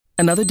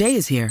Another day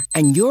is here,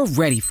 and you're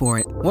ready for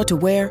it. What to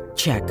wear?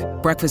 Check.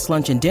 Breakfast,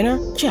 lunch, and dinner?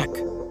 Check.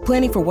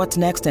 Planning for what's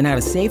next and how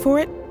to save for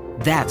it?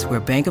 That's where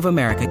Bank of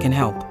America can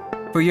help.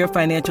 For your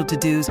financial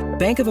to-dos,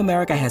 Bank of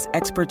America has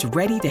experts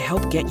ready to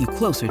help get you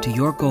closer to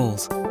your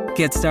goals.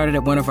 Get started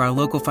at one of our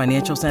local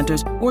financial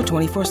centers or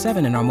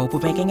 24/7 in our mobile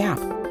banking app.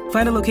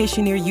 Find a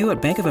location near you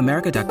at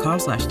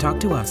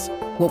bankofamerica.com/talktous.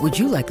 What would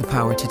you like the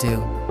power to do?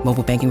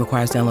 Mobile banking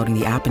requires downloading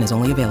the app and is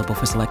only available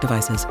for select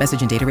devices.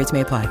 Message and data rates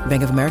may apply.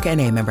 Bank of America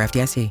N.A., member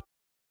FDIC.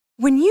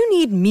 When you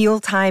need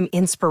mealtime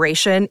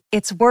inspiration,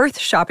 it's worth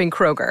shopping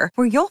Kroger,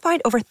 where you'll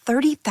find over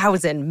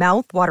 30,000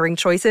 mouth-watering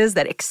choices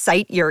that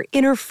excite your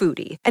inner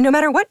foodie. And no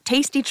matter what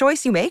tasty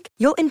choice you make,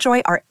 you'll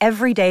enjoy our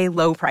everyday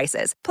low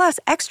prices, plus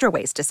extra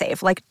ways to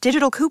save, like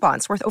digital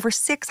coupons worth over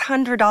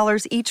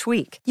 $600 each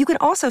week. You can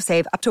also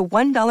save up to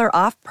 $1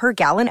 off per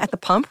gallon at the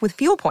pump with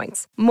fuel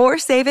points. More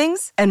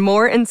savings and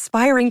more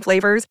inspiring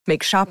flavors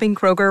make shopping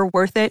Kroger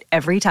worth it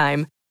every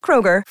time.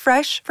 Kroger,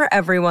 fresh for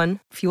everyone.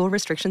 Fuel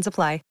restrictions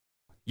apply.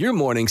 Your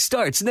morning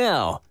starts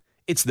now.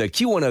 It's the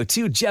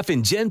Q102 Jeff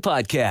and Jen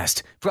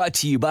podcast, brought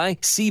to you by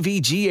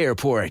CVG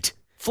Airport.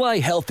 Fly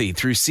healthy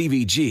through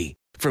CVG.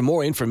 For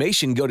more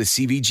information, go to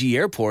CVG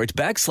Airport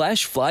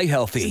 /fly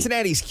healthy.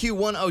 Cincinnati's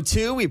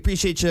Q102. We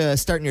appreciate you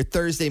starting your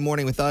Thursday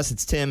morning with us.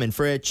 It's Tim and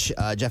Fritch.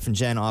 Jeff and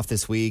Jen off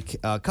this week.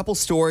 A couple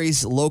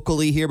stories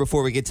locally here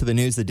before we get to the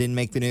news that didn't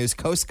make the news.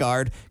 Coast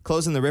Guard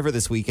closing the river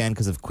this weekend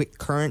because of quick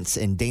currents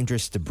and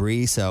dangerous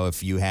debris. So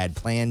if you had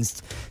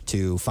plans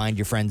to find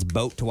your friend's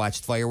boat to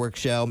watch the fireworks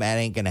show, that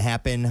ain't going to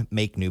happen.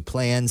 Make new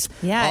plans.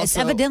 Yeah, also, it's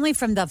evidently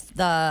from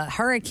the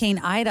Hurricane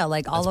Ida,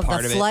 like all of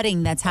the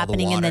flooding that's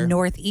happening in the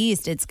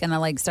Northeast. It's going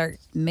to start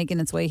making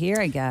its way here,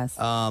 I guess.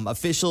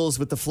 Officials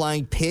with the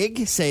Flying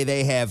Pig say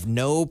they have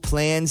no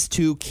plans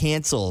to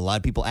cancel. A lot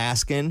of people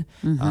asking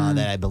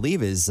that I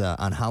believe is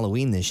on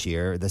Halloween this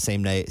year, the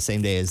same day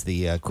as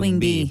the Queen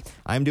Bee.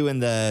 I'm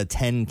doing the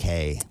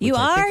 10K. You I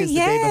are? think is the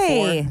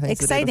day before.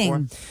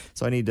 Exciting.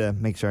 So I need to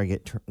make sure I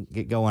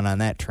get going on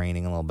that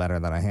training a little better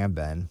than I have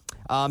been.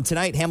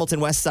 Tonight, Hamilton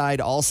Westside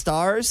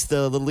All-Stars,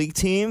 the Little League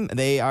team,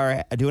 they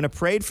are doing a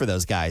parade for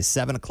those guys,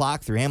 7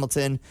 o'clock through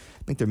Hamilton.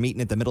 I think they're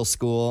meeting at the middle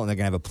school, and they're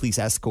going to have a police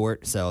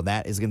escort, so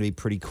that is going to be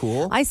pretty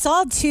cool. I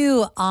saw,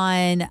 too,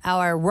 on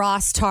our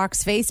Ross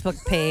Talks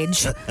Facebook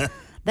page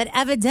that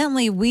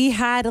evidently we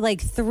had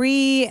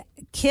 3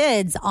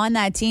 kids on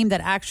that team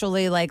that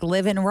actually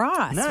live in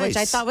Ross, which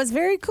I thought was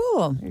very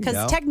cool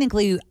because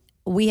technically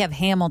we have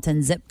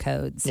Hamilton zip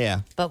codes. Yeah.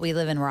 But we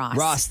live in Ross.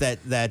 Ross,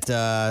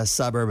 that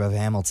suburb of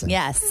Hamilton.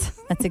 Yes.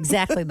 That's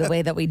exactly the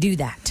way that we do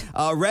that.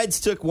 Reds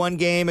took one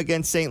game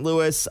against St.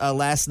 Louis.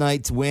 Last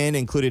night's win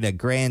included a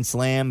grand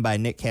slam by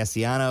Nick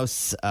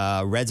Castellanos.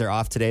 Reds are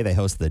off today. They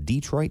host the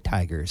Detroit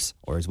Tigers,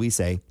 or as we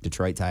say,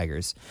 Detroit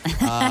Tigers,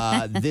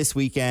 this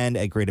weekend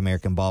at Great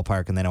American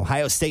Ballpark. And then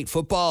Ohio State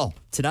football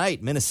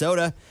tonight,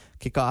 Minnesota,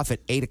 kickoff at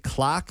 8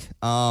 o'clock.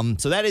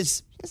 So that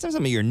is some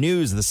of your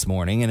news this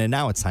morning. And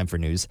now it's time for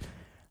news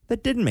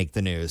that didn't make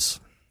the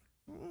news.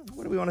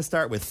 What do we want to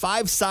start with?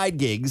 5 side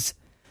gigs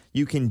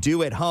you can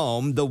do at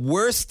home. The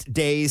worst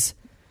days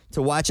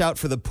to watch out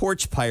for the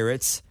porch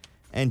pirates.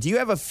 And do you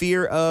have a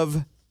fear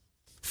of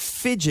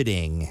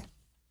fidgeting?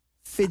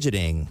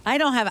 I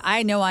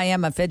know I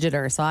am a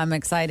fidgeter, so I'm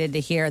excited to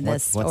hear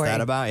this story. What's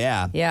that about?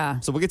 Yeah.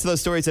 So we'll get to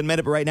those stories in a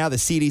minute, but right now the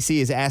CDC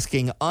is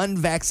asking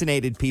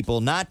unvaccinated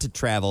people not to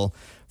travel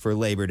for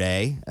Labor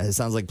Day. It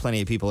sounds like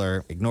plenty of people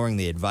are ignoring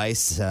the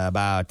advice.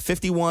 About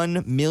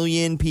 51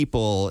 million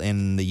people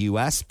in the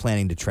U.S.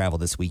 planning to travel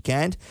this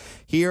weekend.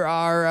 Here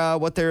are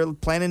what they're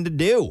planning to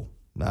do.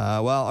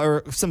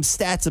 Or some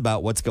stats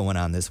about what's going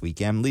on this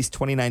weekend. At least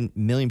 29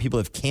 million people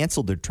have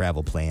canceled their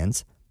travel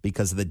plans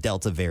because of the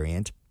Delta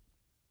variant.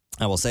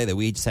 I will say that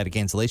we just had a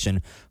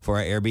cancellation for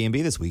our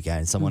Airbnb this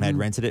weekend. Someone had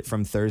rented it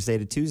from Thursday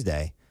to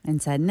Tuesday.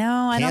 And said,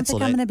 no, I don't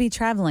think I'm going to be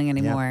traveling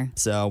anymore. Yeah.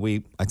 So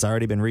it's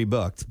already been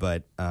rebooked,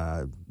 but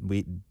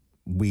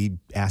we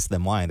asked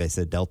them why. They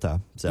said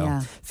Delta. So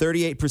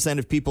 38%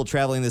 of people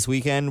traveling this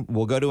weekend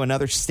will go to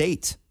another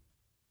state.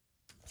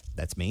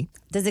 That's me.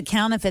 Does it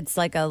count if it's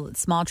like a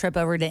small trip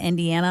over to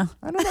Indiana?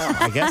 I don't know.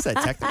 I guess that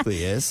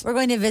technically is. We're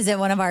going to visit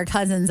one of our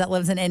cousins that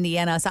lives in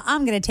Indiana, so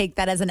I'm going to take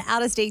that as an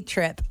out-of-state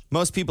trip.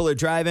 Most people are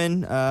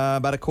driving.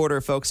 About a quarter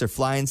of folks are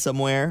flying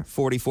somewhere.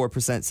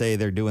 44% say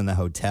they're doing the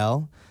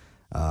hotel.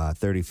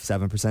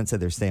 37% said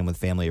they're staying with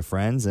family or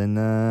friends. And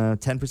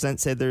 10%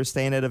 said they're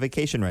staying at a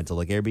vacation rental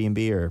like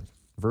Airbnb or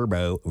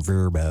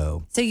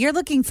Verbo. So you're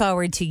looking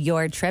forward to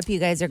your trip. You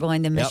guys are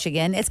going to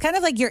Michigan. It's kind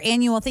of like your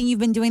annual thing. You've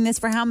been doing this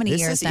for how many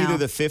years now? This is either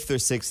the 5th or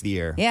 6th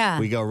year. Yeah.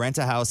 We go rent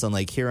a house on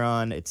Lake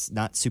Huron. It's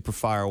not super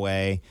far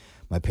away.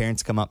 My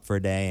parents come up for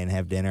a day and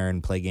have dinner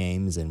and play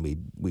games, and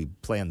we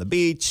play on the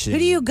beach. Who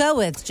do you go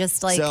with?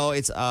 Just like so,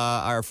 it's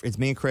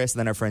me and Chris, and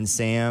then our friends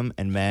Sam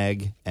and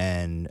Meg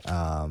and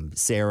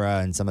Sarah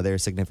and some of their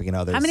significant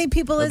others. How many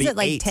people is it?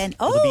 Like 8. 10?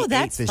 Oh,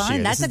 that's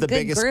fun. That's a the good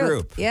biggest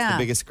group. Yeah, it's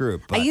the biggest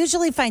group. I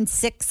usually find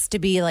 6 to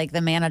be like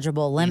the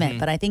manageable limit,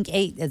 but I think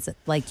 8 is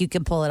like you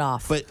can pull it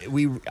off. But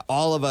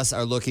all of us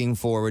are looking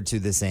forward to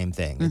the same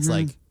thing. It's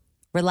like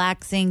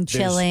Relaxing,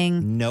 chilling.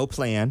 There's no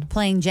plan.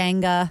 Playing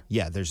Jenga.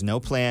 Yeah, there's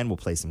no plan. We'll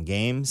play some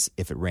games.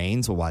 If it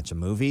rains, we'll watch a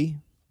movie.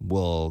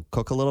 We'll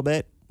cook a little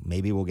bit.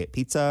 Maybe we'll get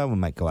pizza. We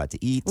might go out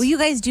to eat. Will you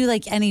guys do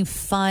like any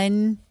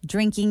fun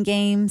drinking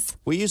games?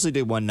 We usually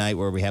do one night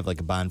where we have like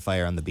a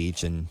bonfire on the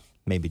beach and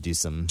maybe do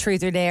some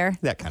Truth or dare?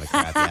 That kind of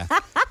crap, yeah.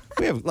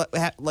 We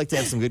like to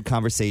have some good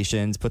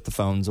conversations, put the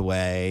phones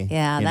away.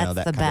 Yeah, that's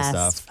that the kind best.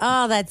 of stuff.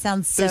 Oh, that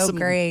sounds so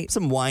great.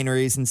 Some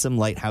wineries and some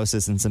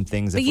lighthouses and some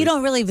things. But you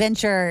don't really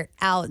venture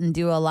out and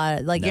do a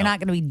lot of, like, you're not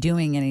going to be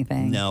doing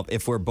anything. No,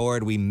 if we're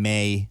bored, we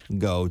may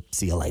go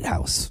see a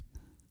lighthouse.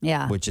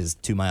 Yeah. Which is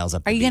 2 miles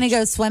up the Are you going to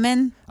go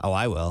swimming? Oh,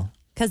 I will.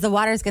 Because the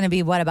water's going to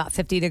be, what, about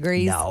 50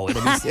 degrees? No,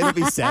 it'll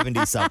be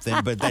 70 something,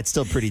 but that's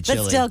still pretty chilly.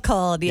 But still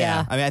cold,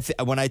 yeah. I mean,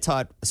 when I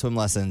taught swim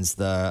lessons,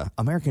 the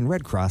American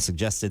Red Cross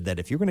suggested that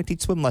if you're going to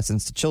teach swim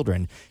lessons to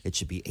children, it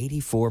should be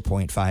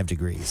 84.5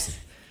 degrees.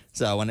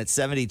 So when it's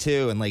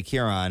 72 in Lake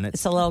Huron,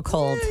 it's a little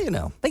cold.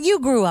 But you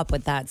grew up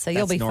with that, so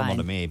you'll be fine. That's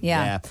normal to me.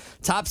 Yeah.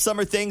 Top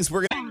summer things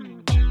we're going to...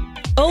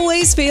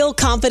 Always feel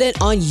confident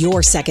on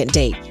your second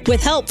date.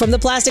 With help from the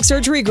Plastic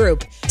Surgery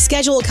Group.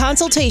 Schedule a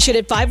consultation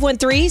at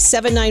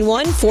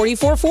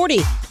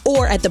 513-791-4440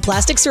 or at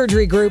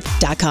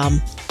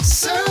theplasticsurgerygroup.com.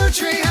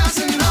 Surgery has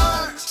an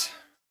art.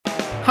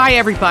 Hi,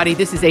 everybody.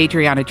 This is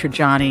Adriana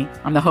Trajani.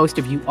 I'm the host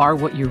of You Are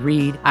What You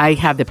Read. I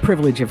have the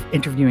privilege of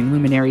interviewing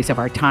luminaries of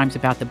our times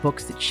about the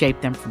books that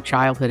shaped them from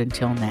childhood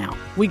until now.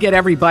 We get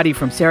everybody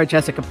from Sarah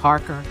Jessica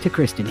Parker to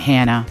Kristen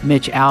Hanna,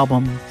 Mitch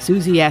Albom,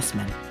 Susie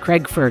Essman,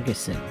 Craig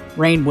Ferguson,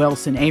 Rainn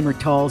Wilson, Amor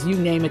Tolls, you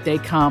name it, they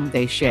come,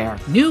 they share.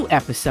 New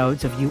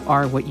episodes of You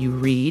Are What You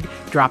Read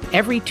drop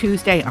every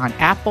Tuesday on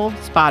Apple,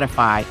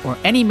 Spotify, or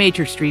any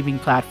major streaming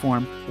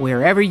platform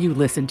wherever you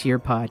listen to your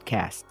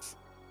podcasts.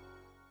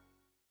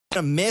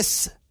 A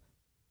miss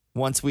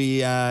once we,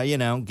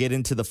 get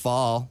into the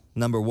fall.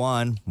 Number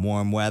 1,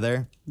 warm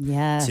weather.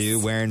 Yes. 2,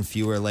 wearing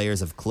fewer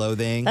layers of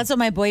clothing. That's what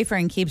my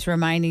boyfriend keeps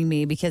reminding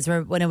me because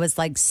when it was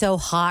like so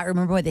hot,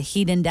 remember when the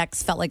heat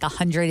index felt like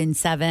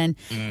 107?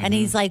 And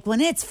he's like,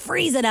 when it's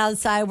freezing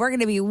outside, we're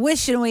going to be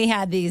wishing we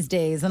had these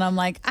days. And I'm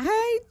like,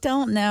 I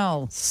don't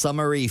know.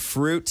 Summery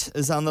fruit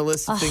is on the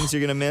list of things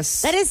you're going to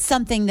miss. That is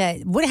something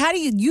that, how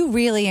do you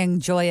really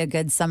enjoy a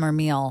good summer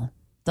meal,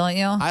 don't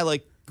you? I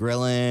like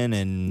grilling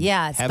and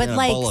having a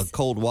bowl of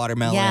cold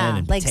watermelon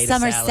and like potato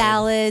summer salad.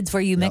 salads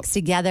where you mix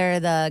together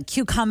the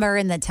cucumber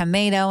and the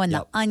tomato and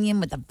the onion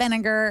with the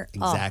vinegar.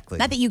 Exactly.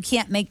 Not that you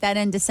can't make that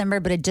in December,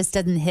 but it just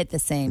doesn't hit the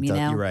same, you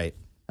know? You're right.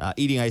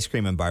 Eating ice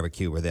cream and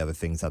barbecue were the other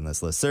things on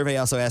this list. Survey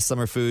also asked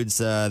summer foods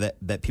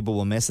that people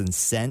will miss in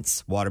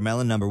scents.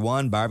 Watermelon, number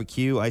 1.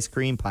 Barbecue, ice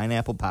cream,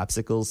 pineapple,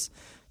 popsicles,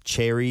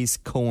 cherries,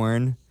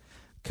 corn,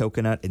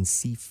 coconut, and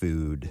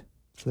seafood.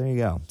 So there you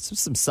go.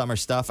 Some summer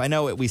stuff. I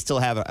know we still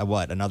have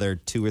another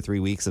 2 or 3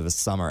 weeks of a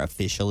summer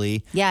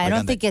officially. Yeah, I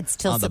don't think it's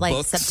till like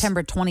books.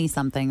 September 20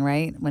 something,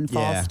 right? When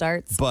fall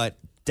starts. But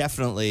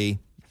definitely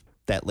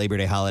that Labor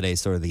Day holiday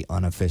is sort of the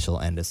unofficial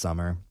end of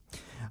summer.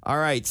 All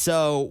right,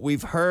 so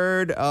we've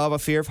heard of a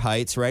fear of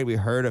heights, right? We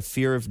heard a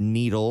fear of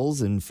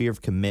needles and fear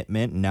of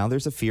commitment. And now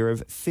there's a fear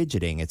of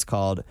fidgeting. It's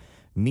called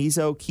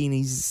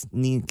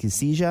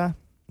mesokinesia.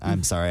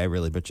 I'm sorry, I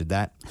really butchered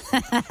that.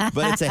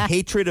 But it's a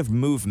hatred of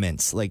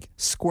movements like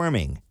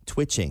squirming,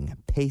 twitching,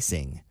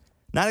 pacing.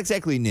 Not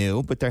exactly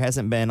new, but there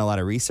hasn't been a lot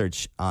of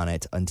research on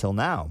it until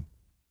now.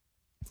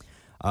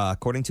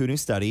 According to a new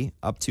study,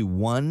 up to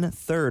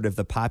 1/3 of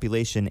the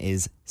population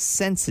is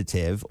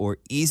sensitive or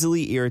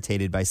easily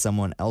irritated by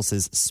someone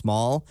else's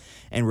small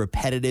and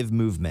repetitive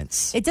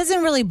movements. It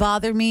doesn't really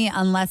bother me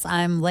unless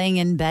I'm laying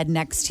in bed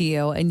next to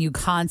you and you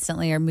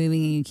constantly are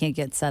moving and you can't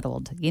get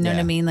settled. You know what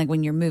I mean? Like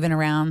when you're moving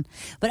around.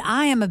 But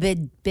I am a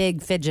big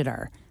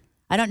fidgeter.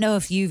 I don't know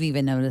if you've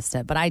even noticed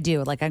it, but I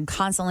do. Like I'm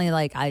constantly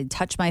like I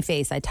touch my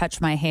face, I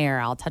touch my hair,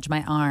 I'll touch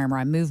my arm, or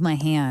I move my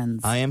hands.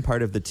 I am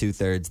part of the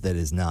 2/3 that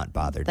is not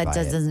bothered by it.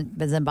 That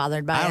isn't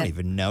bothered by it. I don't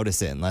even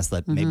notice it unless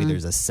maybe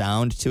there's a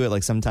sound to it.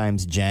 Like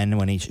sometimes Jen,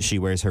 when she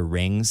wears her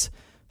rings,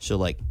 she'll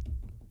like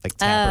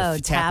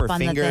tap her on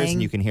the fingers, thing.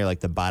 and you can hear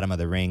like the bottom of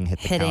the ring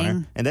hit the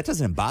counter, and that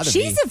doesn't bother me.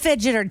 She's a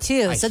fidgeter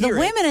too. So the hear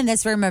it. women in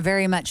this room are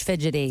very much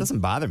fidgety. It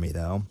doesn't bother me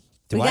though.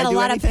 Do we got I a do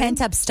lot anything? of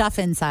pent up stuff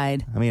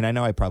inside. I mean, I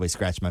know I probably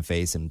scratch my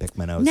face and pick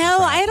my nose. No, and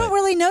crap, I don't but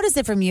really notice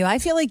it from you. I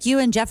feel like you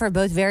and Jeff are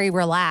both very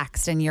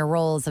relaxed in your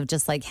roles of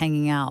just like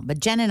hanging out.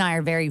 But Jen and I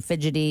are very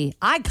fidgety.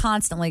 I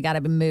constantly got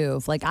to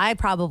move. Like I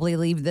probably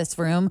leave this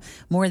room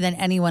more than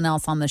anyone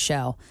else on the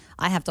show.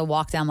 I have to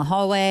walk down the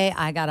hallway.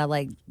 I got to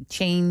like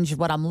change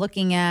what I'm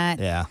looking at.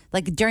 Yeah.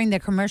 Like during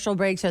the commercial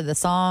breaks or the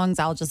songs,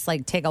 I'll just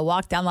like take a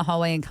walk down the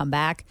hallway and come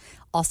back.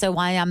 Also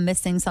why I'm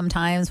missing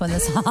sometimes when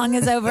the song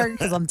is over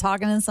because I'm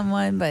talking to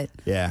someone. But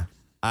Yeah.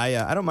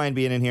 I don't mind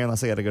being in here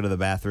unless I got to go to the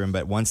bathroom.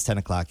 But once 10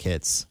 o'clock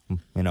hits,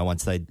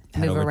 once I head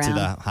Move over around. to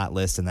the hot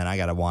list, and then I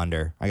got to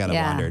wander. I got to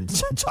wander and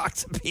talk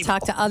to people.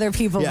 Talk to other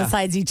people Yeah.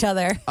 besides each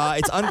other.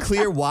 It's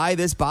unclear why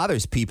this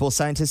bothers people.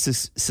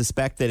 Scientists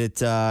suspect that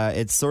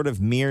it's sort of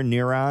mirror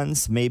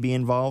neurons may be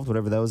involved,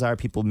 whatever those are.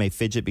 People may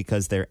fidget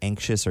because they're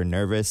anxious or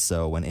nervous.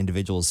 So when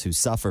individuals who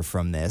suffer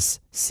from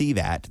this see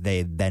that,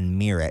 they then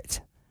mirror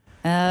it.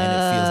 And it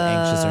feels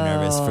anxious or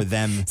nervous for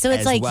them. So it's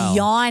as like well.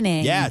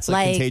 yawning. Yeah, it's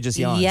like contagious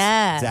yawns.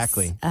 Yes.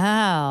 Exactly.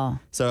 Oh.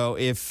 So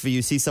if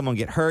you see someone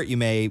get hurt, you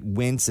may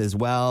wince as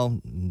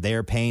well.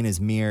 Their pain is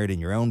mirrored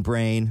in your own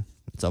brain.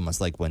 It's almost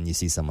like when you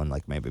see someone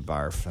like maybe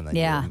barf and then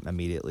you're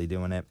immediately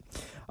doing it.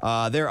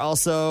 There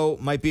also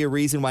might be a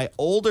reason why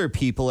older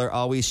people are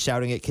always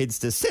shouting at kids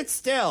to sit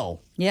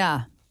still.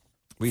 Yeah.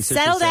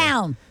 Researchers Settle say-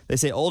 down. They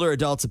say older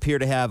adults appear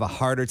to have a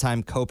harder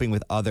time coping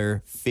with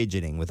other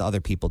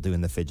people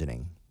doing the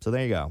fidgeting. So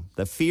there you go.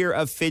 The fear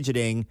of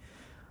fidgeting,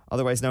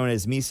 otherwise known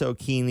as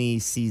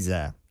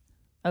mesokinesia.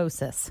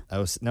 Osis.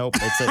 Nope.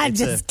 I'm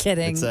just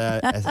kidding.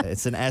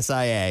 It's an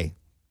SIA.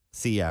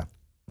 See ya.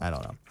 I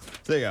don't know.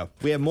 So there you go.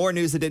 We have more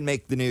news that didn't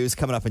make the news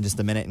coming up in just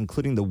a minute,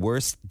 including the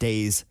worst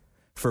days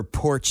for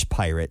porch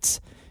pirates.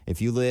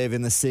 If you live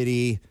in the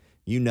city,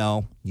 you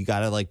got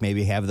to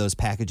maybe have those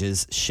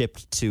packages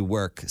shipped to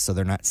work so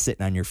they're not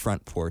sitting on your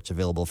front porch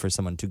available for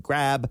someone to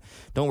grab.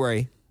 Don't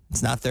worry.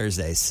 It's not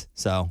Thursdays,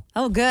 so.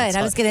 Oh, good.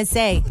 I was going to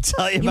say,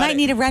 you might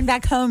need to run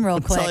back home real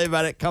quick. I'll tell you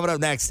about it coming up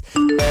next.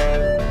 I'm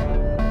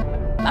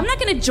not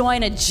going to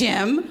join a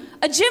gym.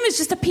 A gym is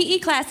just a PE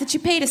class that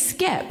you pay to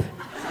skip.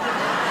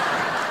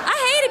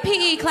 I hated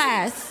PE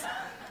class.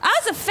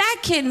 I was a fat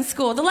kid in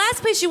school. The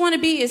last place you want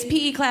to be is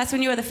PE class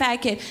when you were the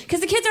fat kid. Because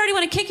the kids already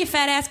want to kick your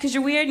fat ass because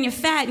you're weird and you're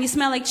fat and you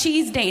smell like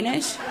cheese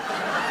Danish.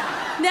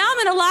 Now I'm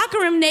in a locker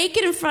room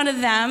naked in front of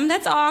them.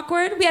 That's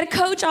awkward. We had a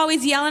coach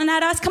always yelling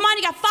at us. Come on,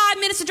 you got 5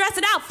 minutes to dress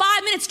it out.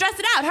 5 minutes, dress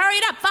it out. Hurry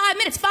it up. 5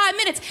 minutes, 5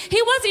 minutes.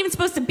 He wasn't even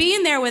supposed to be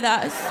in there with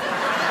us.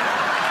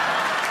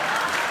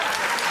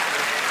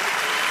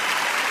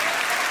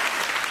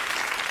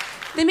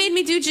 They made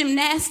me do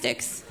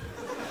gymnastics.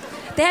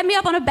 They had me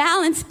up on a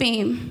balance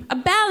beam. A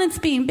balance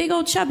beam, big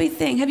old chubby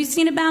thing. Have you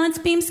seen a balance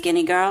beam,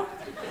 skinny girl?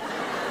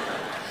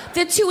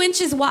 They're 2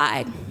 inches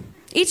wide.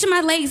 Each of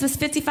my legs was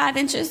 55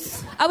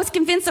 inches. I was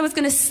convinced I was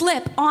going to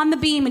slip on the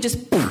beam and just,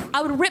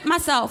 I would rip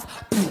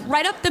myself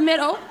right up the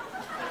middle.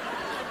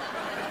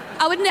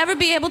 I would never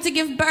be able to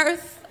give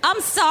birth. I'm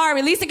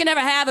sorry, Lisa can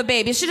never have a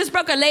baby. She just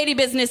broke her lady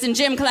business in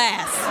gym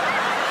class.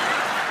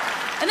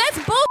 And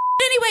that's bull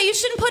anyway. You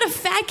shouldn't put a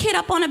fat kid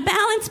up on a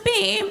balance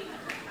beam.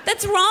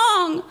 That's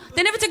wrong.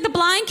 They never took the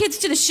blind kids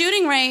to the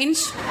shooting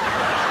range.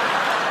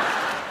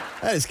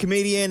 That is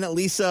comedian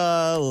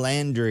Lisa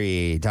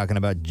Landry talking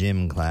about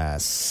gym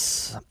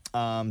class.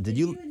 Did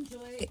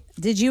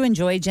you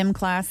enjoy gym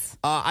class?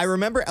 I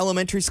remember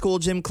elementary school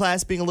gym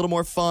class being a little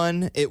more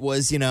fun. It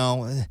was, I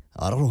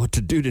don't know what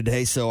to do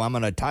today, so I'm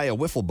going to tie a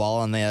wiffle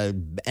ball on the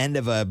end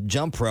of a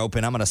jump rope,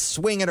 and I'm going to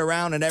swing it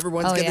around, and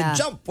everyone's going to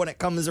jump when it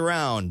comes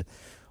around.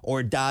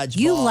 Or dodgeball.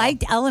 You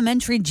liked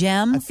elementary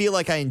gym? I feel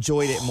like I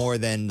enjoyed it more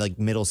than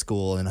middle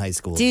school and high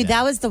school. Dude,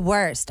 that was the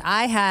worst.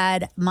 I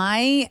had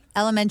my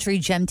elementary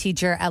gym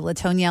teacher at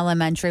Latonia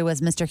Elementary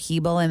was Mr.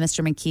 Hebel and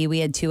Mr. McKee. We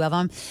had 2 of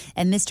them.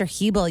 And Mr.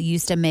 Hebel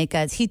used to make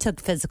us, he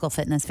took physical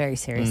fitness very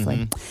seriously.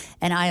 Mm-hmm.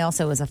 And I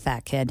also was a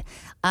fat kid.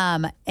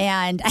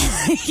 And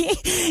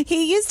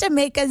he used to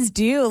make us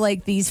do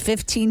these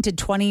 15 to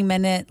 20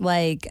 minute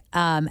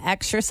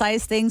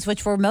exercise things,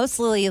 which were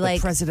mostly the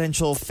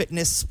presidential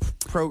fitness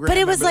program. But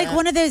it was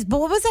one of those, but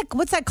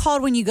what's that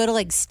called when you go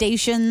to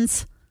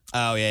stations?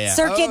 Oh, yeah.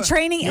 Circuit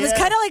training. It was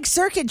kind of like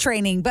circuit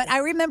training, but I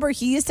remember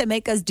he used to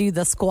make us do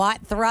the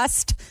squat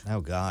thrust. Oh,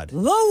 God.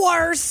 The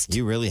worst.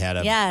 You really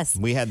had Yes.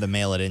 We had the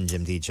mail it in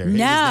gym teacher.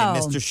 No.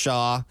 His name Mr.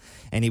 Shaw,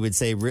 and he would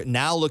say,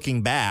 now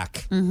looking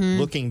back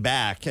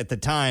at the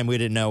time, we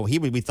didn't know.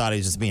 We thought he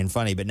was just being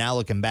funny, but now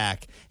looking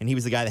back, and he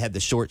was the guy that had the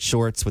short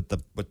shorts with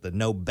the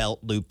no belt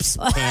loops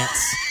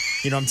pants.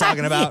 You know what I'm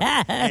talking about?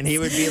 Yes. And he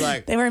would be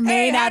like, they were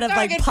made out of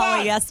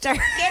polyester.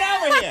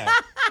 Get over here.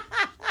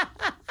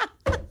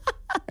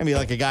 And be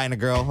like a guy and a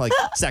girl,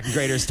 second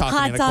graders talking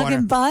Hot in a dog corner.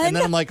 and bun? And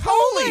then I'm like,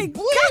 holy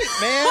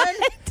bleep, man.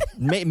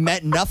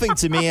 Meant nothing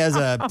to me as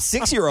a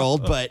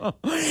 6-year-old, but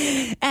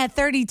at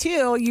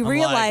 32, you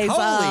realize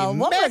holy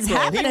what was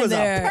happening he was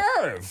there.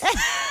 A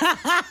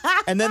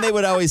perv. And then they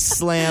would always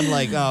slam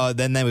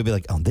then they would be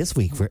like, this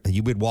week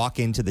you would walk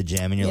into the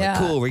gym and you're like,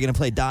 cool, we're going to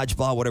play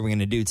dodgeball. What are we going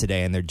to do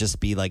today? And there'd just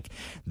be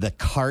the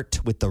cart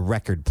with the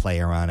record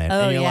player on it.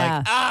 Oh, and you're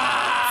like,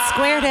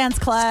 square dance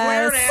class.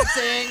 Square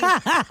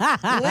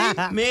dancing.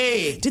 Leave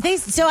me. Do they?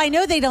 So I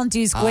know they don't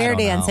do square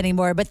dance know.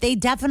 anymore, but they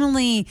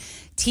definitely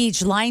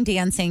teach line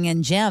dancing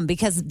in gym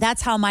because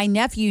that's how my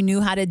nephew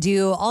knew how to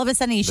do. All of a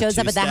sudden he shows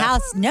up at the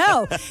house.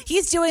 No,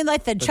 he's doing the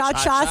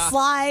cha-cha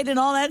slide and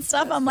all that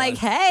stuff. I'm like,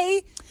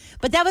 hey.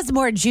 But that was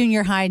more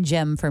junior high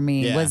gym for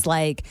me. Yeah. Was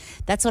like,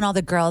 that's when all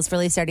the girls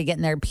really started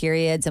getting their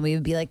periods. And we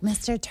would be like,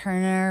 Mr.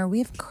 Turner, we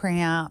have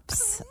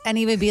cramps. And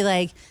he would be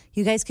like,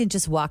 you guys can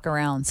just walk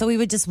around. So we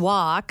would just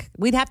walk.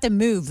 We'd have to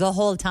move the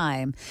whole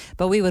time.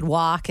 But we would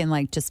walk and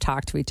like just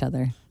talk to each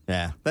other.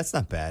 Yeah, that's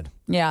not bad.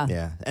 Yeah.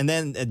 Yeah. And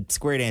then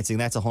square dancing,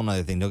 that's a whole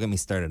nother thing. Don't get me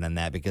started on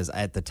that because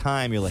at the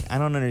time you're like, I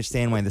don't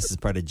understand why this is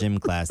part of gym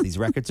class. These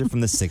records are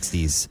from the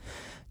 60s.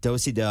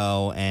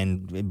 Do-si-do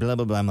and blah,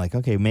 blah, blah. I'm like,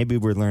 okay, maybe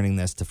we're learning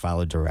this to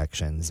follow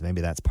directions.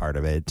 Maybe that's part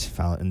of it.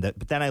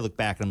 But then I look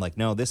back and I'm like,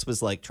 no, this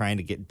was like trying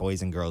to get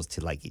boys and girls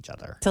to like each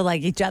other. To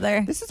like each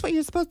other. This is what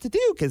you're supposed to do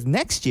because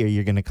next year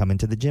you're going to come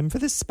into the gym for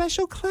this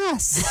special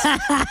class.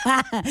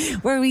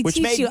 Where we Which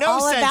teach made you no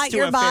all sense about to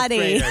your a body.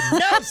 fifth grader.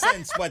 No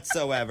sense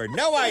whatsoever.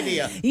 No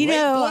idea. You Late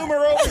know-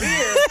 bloomer over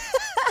here.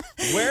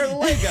 Where are the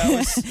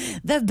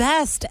Legos? The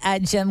best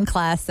at gym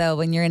class, though,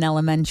 when you're in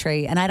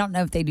elementary, and I don't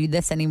know if they do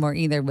this anymore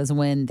either, was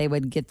when they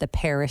would get the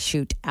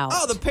parachute out.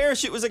 Oh, the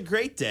parachute was a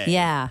great day.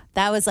 Yeah,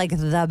 that was like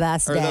the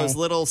best Or day. those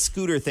little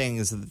scooter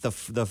things,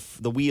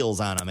 the wheels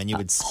on them, and you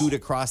would scoot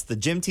across. The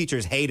gym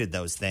teachers hated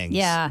those things.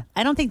 Yeah,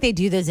 I don't think they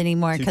do those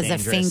anymore Too because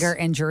of dangerous. finger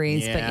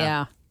injuries. But Yeah.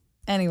 yeah.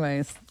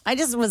 Anyways,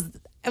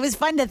 it was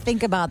fun to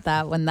think about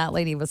that when that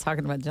lady was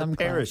talking about gym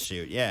class.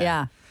 Parachute, yeah.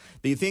 Yeah.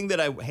 The thing that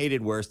I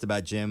hated worst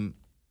about gym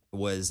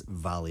was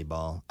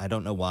volleyball. I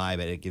don't know why,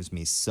 but it gives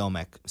me so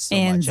much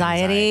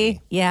anxiety.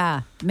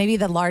 Yeah, maybe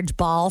the large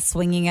ball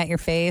swinging at your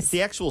face.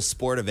 The actual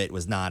sport of it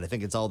was not. I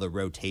think it's all the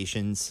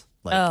rotations.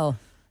 Like, Oh.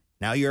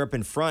 now you're up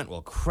in front.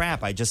 Well,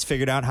 crap, I just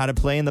figured out how to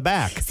play in the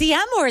back. See,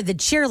 I'm more the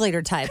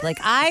cheerleader type. Like,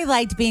 I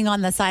liked being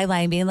on the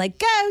sideline, being like,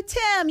 go,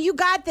 Tim, you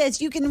got this.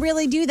 You can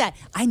really do that.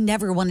 I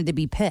never wanted to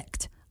be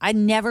picked. I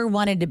never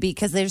wanted to be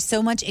because there's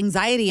so much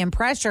anxiety and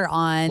pressure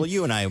on. Well,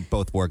 you and I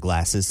both wore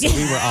glasses, so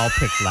we were all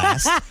picked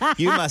last.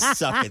 You must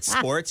suck at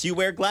sports. You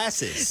wear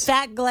glasses.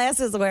 Fat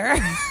glasses wearer.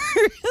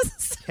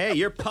 Hey,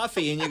 you're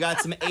puffy and you got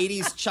some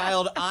 80s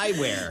child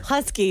eyewear.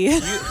 Husky.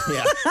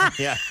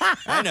 Yeah.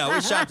 I know.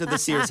 We shopped at the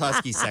Sears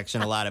Husky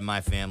section a lot in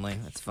my family.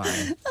 That's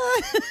fine.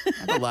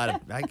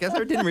 I guess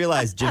I didn't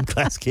realize gym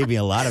class gave me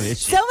a lot of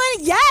issues. So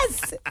many,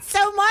 yes,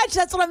 so much.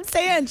 That's what I'm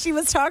saying. She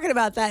was talking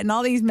about that, and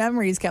all these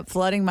memories kept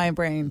flooding my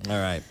brain. All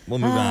right, we'll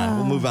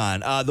move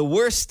on. The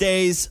worst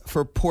days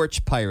for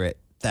porch pirate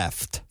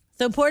theft.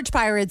 So porch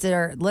pirates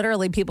are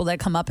literally people that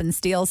come up and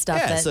steal stuff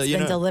Yeah, that's so, you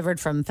been know- delivered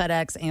from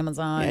FedEx,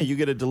 Amazon. Yeah, you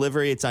get a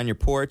delivery. It's on your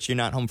porch. You're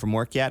not home from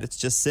work yet. It's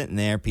just sitting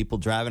there. People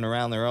driving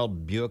around their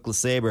old Buick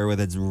LeSabre with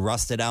its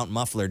rusted out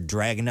muffler,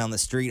 dragging down the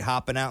street,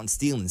 hopping out and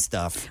stealing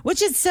stuff.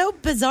 Which is so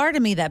bizarre to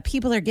me that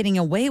people are getting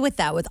away with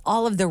that with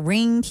all of the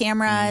Ring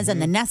cameras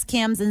and the Nest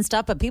cams and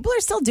stuff, but people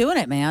are still doing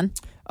it, man.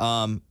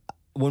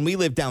 When we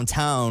lived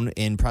downtown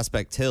in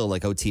Prospect Hill,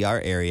 like OTR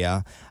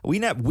area, we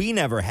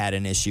never had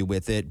an issue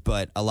with it,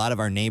 but a lot of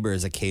our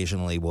neighbors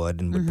occasionally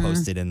would and would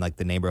post it in like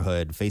the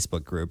neighborhood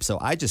Facebook group. So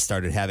I just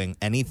started having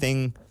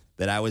anything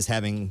that I was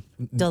having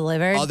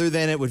Delivered? other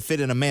than it would fit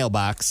in a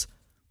mailbox,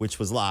 which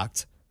was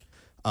locked.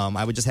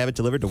 I would just have it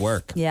delivered to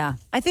work. Yeah.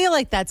 I feel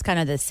like that's kind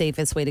of the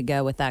safest way to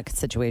go with that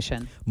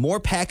situation. More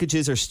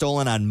packages are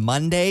stolen on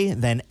Monday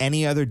than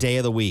any other day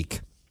of the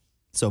week.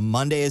 So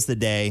Monday is the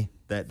day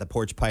that the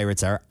porch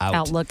pirates are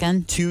out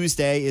looking.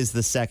 Tuesday is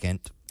the second,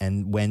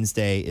 and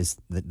Wednesday is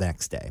the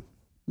next day.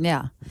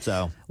 Yeah.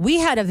 So We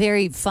had a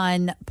very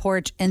fun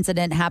porch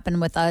incident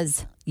happen with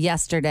us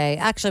yesterday.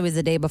 Actually, it was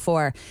the day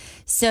before.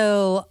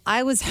 So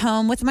I was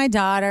home with my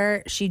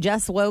daughter. She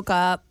just woke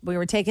up. We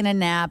were taking a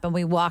nap and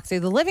we walked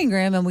through the living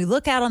room and we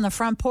look out on the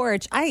front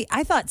porch. I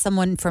thought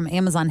someone from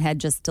Amazon had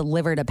just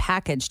delivered a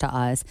package to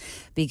us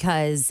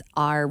because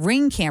our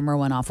Ring camera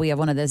went off. We have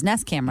one of those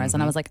Nest cameras.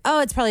 And I was like,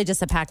 oh, it's probably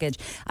just a package.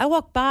 I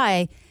walked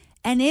by.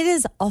 And it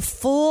is a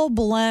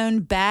full-blown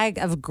bag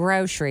of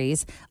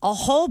groceries, a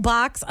whole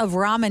box of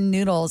ramen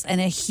noodles,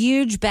 and a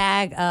huge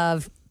bag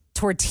of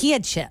tortilla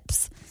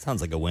chips.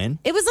 sounds like a win.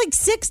 It was like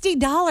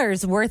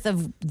 $60 worth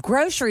of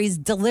groceries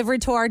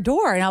delivered to our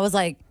door. And I was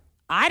like,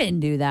 I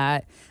didn't do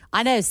that.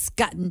 I know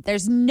Scott,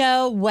 there's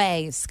no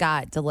way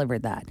Scott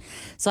delivered that.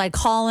 So I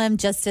call him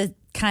just to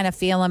kind of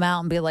feel him out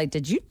and be like,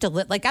 did you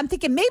deliver? Like, I'm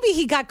thinking maybe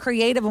he got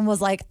creative and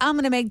was like, I'm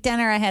going to make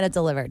dinner. I had it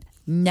delivered.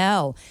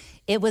 No,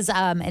 it was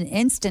an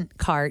Instant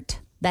Cart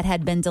that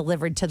had been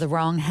delivered to the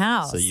wrong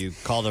house. So you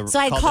called a So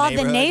I called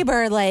the neighborhood?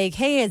 neighbor, like,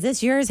 hey, is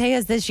this yours? Hey,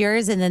 is this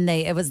yours? And then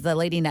it was the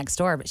lady next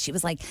door. But she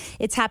was like,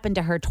 it's happened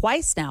to her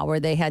twice now where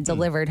they had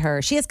delivered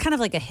her. She has kind of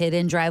like a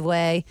hidden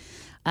driveway.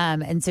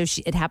 And so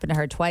it happened to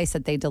her twice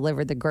that they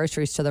delivered the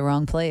groceries to the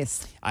wrong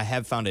place. I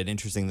have found it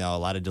interesting, though. A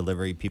lot of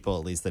delivery people,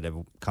 at least that have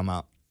come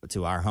out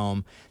to our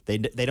home, they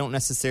don't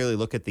necessarily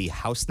look at the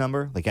house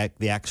number, like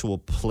the actual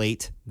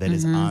plate that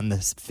is on the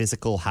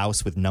physical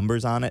house with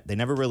numbers on it. They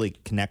never really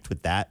connect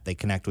with that. They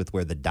connect with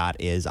where the dot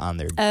is on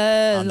their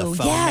on the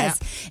phone yes.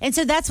 map. And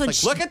so that's what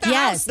Like, look at the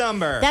house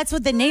number. That's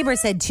what the neighbor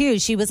said too.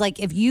 She was like,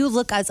 if you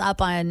look us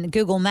up on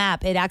Google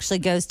Map, it actually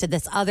goes to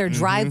this other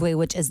driveway,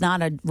 which is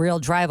not a real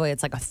driveway.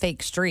 It's like a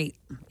fake street.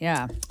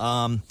 Yeah.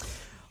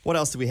 What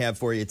else do we have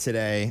for you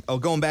today? Oh,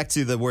 going back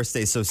to the worst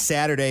day. So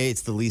Saturday,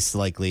 it's the least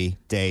likely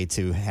day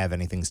to have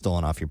anything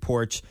stolen off your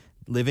porch.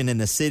 Living in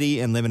the city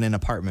and living in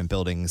apartment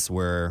buildings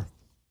were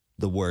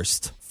the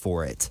worst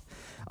for it.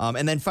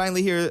 And then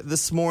finally here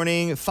this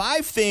morning,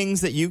 5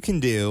 things that you can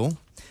do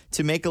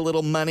to make a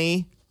little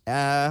money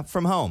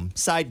from home.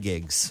 Side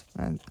gigs.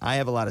 I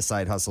have a lot of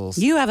side hustles.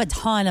 You have a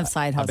ton of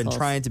side hustles. I've been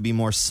trying to be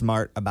more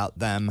smart about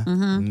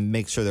them,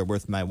 make sure they're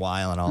worth my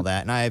while and all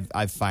that. And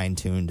I've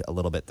fine-tuned a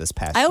little bit this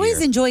past year. I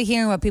always enjoy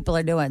hearing what people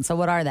are doing. So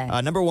what are they?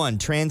 Number 1,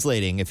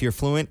 translating. If you're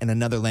fluent in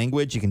another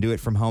language, you can do it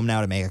from home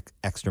now to make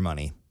extra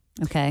money.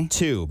 Okay.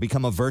 2,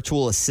 become a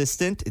virtual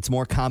assistant. It's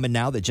more common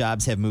now that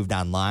jobs have moved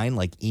online,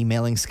 like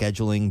emailing,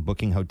 scheduling,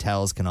 booking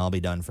hotels can all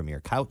be done from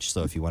your couch.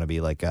 So if you want to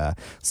be like kind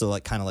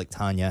of like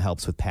Tanya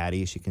helps with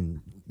Patty, she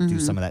can do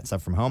some of that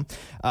stuff from home.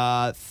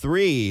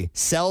 3,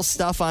 sell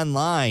stuff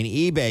online,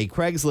 eBay,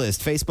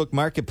 Craigslist, Facebook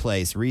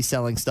Marketplace,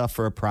 reselling stuff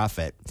for a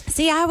profit.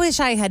 See, I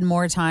wish I had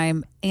more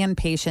time and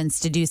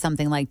patience to do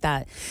something like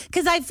that.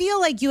 Because I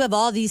feel like you have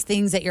all these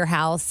things at your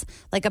house,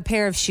 like a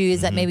pair of shoes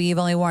that maybe you've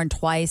only worn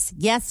twice.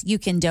 Yes, you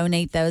can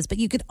donate those, but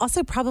you could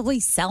also probably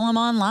sell them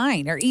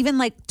online, or even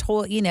like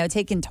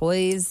taking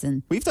toys.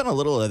 And we've done a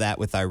little of that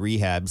with our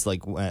rehabs.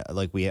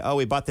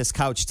 We bought this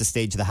couch to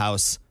stage the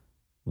house.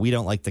 We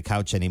don't like the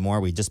couch anymore.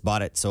 We just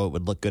bought it so it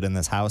would look good in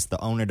this house.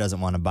 The owner doesn't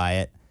want to buy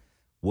it.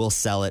 We'll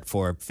sell it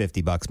for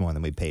 $50 more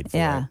than we paid for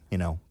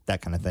it.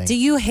 That kind of thing. Do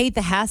you hate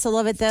the hassle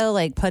of it, though?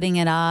 Like putting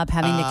it up,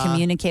 having to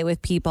communicate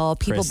with people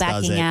Chris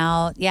backing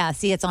out. Yeah,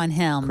 see, it's on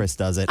him. Chris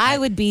does it. I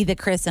would be the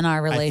Chris in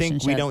our relationship. I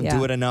think we don't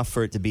do it enough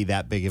for it to be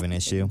that big of an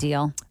issue.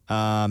 Deal.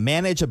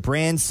 Manage a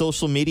brand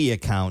social media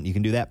account. You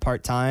can do that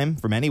part-time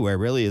from anywhere,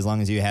 really, as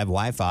long as you have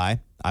Wi-Fi.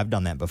 I've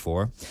done that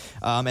before.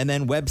 And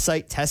then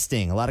website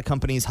testing. A lot of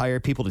companies hire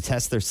people to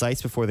test their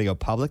sites before they go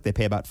public. They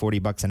pay about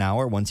 $40 an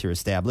hour once you're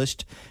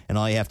established. And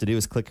all you have to do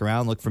is click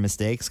around, look for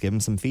mistakes, give them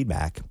some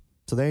feedback.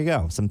 So there you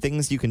go. Some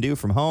things you can do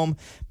from home.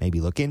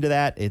 Maybe look into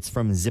that. It's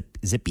from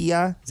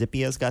Zippia.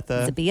 Zippia's got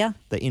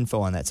the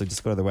info on that. So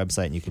just go to their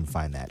website and you can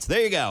find that. So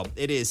there you go.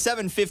 It is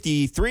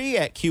 7:53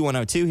 at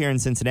Q102 here in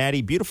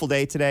Cincinnati. Beautiful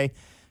day today.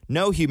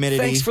 No humidity.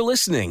 Thanks for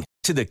listening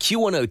to the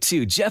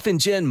Q102 Jeff and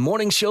Jen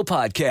Morning Show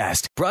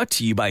podcast, brought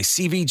to you by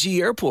CVG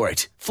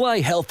Airport. Fly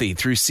healthy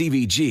through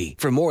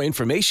CVG. For more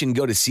information,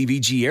 go to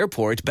CVG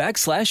Airport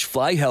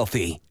 /fly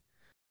healthy.